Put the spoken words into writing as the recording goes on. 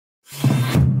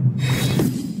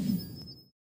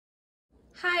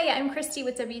Hi, I'm Christy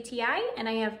with WTI, and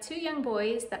I have two young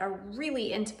boys that are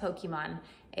really into Pokemon.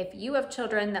 If you have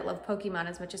children that love Pokemon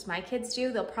as much as my kids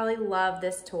do, they'll probably love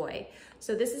this toy.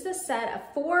 So this is a set of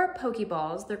 4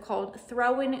 Pokeballs. They're called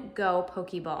Throw and Go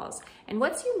Pokeballs. And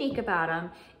what's unique about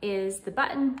them is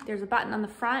there's a button on the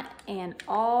front and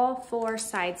all 4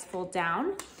 sides fold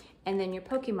down, and then your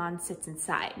Pokemon sits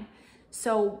inside.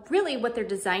 So really what they're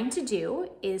designed to do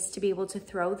is to be able to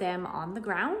throw them on the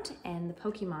ground and the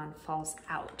Pokemon falls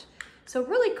out. So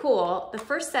really cool. The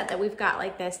first set that we've got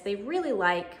like this, they really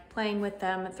like playing with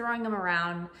them, throwing them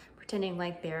around, pretending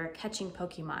like they're catching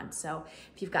Pokemon. So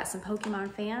if you've got some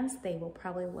Pokemon fans, they will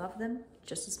probably love them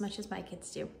just as much as my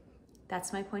kids do.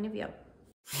 That's my point of view.